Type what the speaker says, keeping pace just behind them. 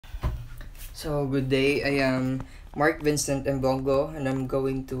So, good day. I am Mark, Vincent, and Bongo, and I'm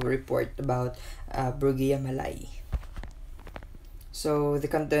going to report about Brugia, Malayi. So, the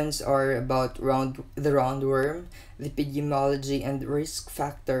contents are about the roundworm, the epidemiology and risk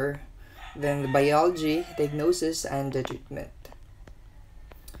factor, then the biology, diagnosis, and the treatment.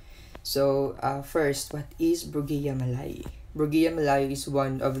 So, first, what is Brugia malayi? Brugia malayi is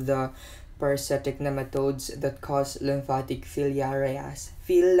one of the parasitic nematodes that cause lymphatic filariasis,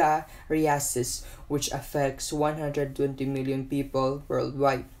 which affects 120 million people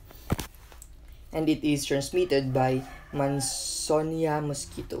worldwide. And it is transmitted by Mansonia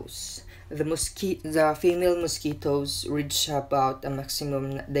mosquitoes. The female mosquitoes reach about a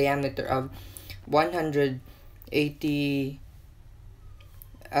maximum diameter of 180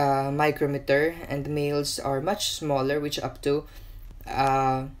 micrometer, and the males are much smaller, which up to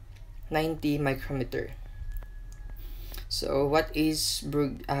 90 micrometer. So what is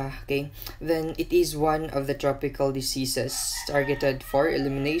then it is one of the tropical diseases targeted for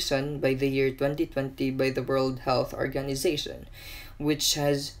elimination by the year 2020 by the World Health Organization, which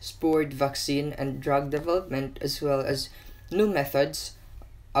has spurred vaccine and drug development as well as new methods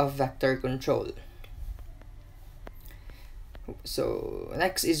of vector control. So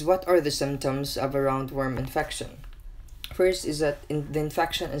next is, what are the symptoms of a roundworm infection? First is that the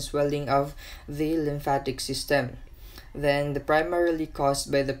infection and swelling of the lymphatic system. Then the primarily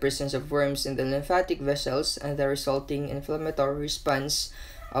caused by the presence of worms in the lymphatic vessels and the resulting inflammatory response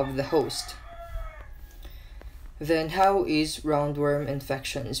of the host. Then how is roundworm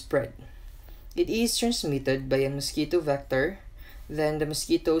infection spread? It is transmitted by a mosquito vector. Then the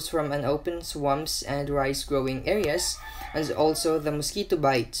mosquitoes from an open swamps and rice growing areas, and also the mosquito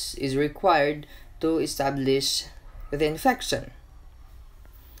bites is required to establish the infection.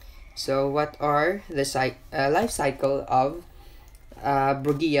 So what are the life cycle of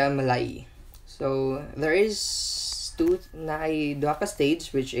Brugia malayi? So there is duha ka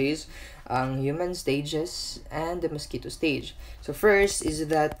stage, which is human stages and the mosquito stage. So first is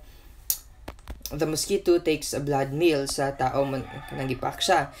that the mosquito takes a blood meal sa tao man nangipak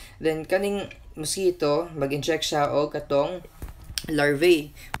siya. Then kaning mosquito mag-inject siya og katong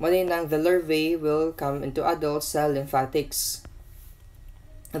larvae. Mali nang the larvae will come into adults sa lymphatics.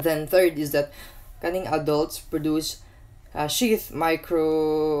 Then third is that kaning adults produce sheath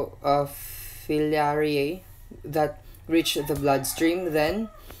microfilariae that reach the bloodstream. Then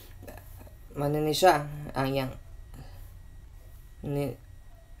manini siya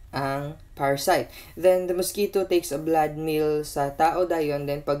ang parasite. Then the mosquito takes a blood meal sa tao dayon.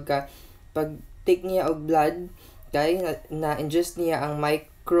 Then pag take niya og blood kay na ingest niya ang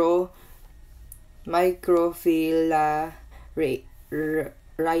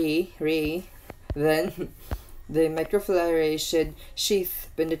microfilariae. Then the microfilariae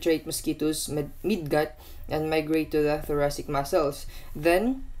sheath penetrate mosquitoes midgut and migrate to the thoracic muscles.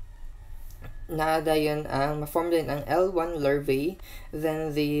 Then ma-form din ang L1 larvae,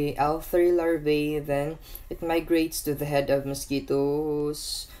 then the L3 larvae, then it migrates to the head of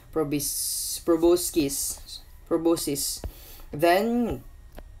mosquitoes proboscis. Then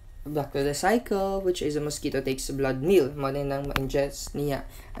back to the cycle, which is a mosquito takes a blood meal. Mali nang ma-ingest niya,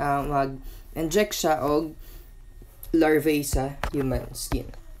 mag-inject siya og larvae sa human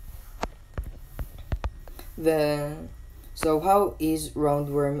skin. So how is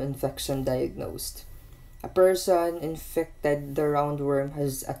roundworm infection diagnosed? A person infected the roundworm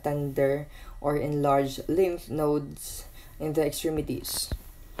has a tender or enlarged lymph nodes in the extremities.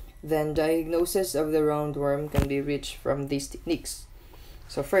 Then diagnosis of the roundworm can be reached from these techniques.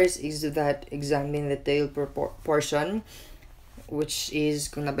 So first is that examine the tail portion, which is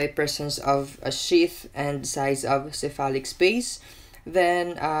kung na by presence of a sheath and size of cephalic space.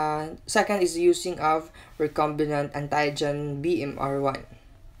 Then second is using of recombinant antigen BMR1.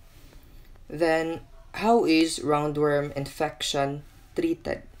 Then how is roundworm infection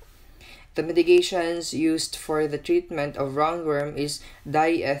treated? The medications used for the treatment of roundworm is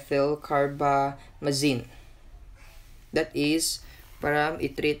diethylcarbamazine. That is para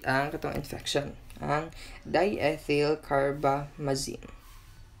i-treat ang katong infection, ang diethylcarbamazine.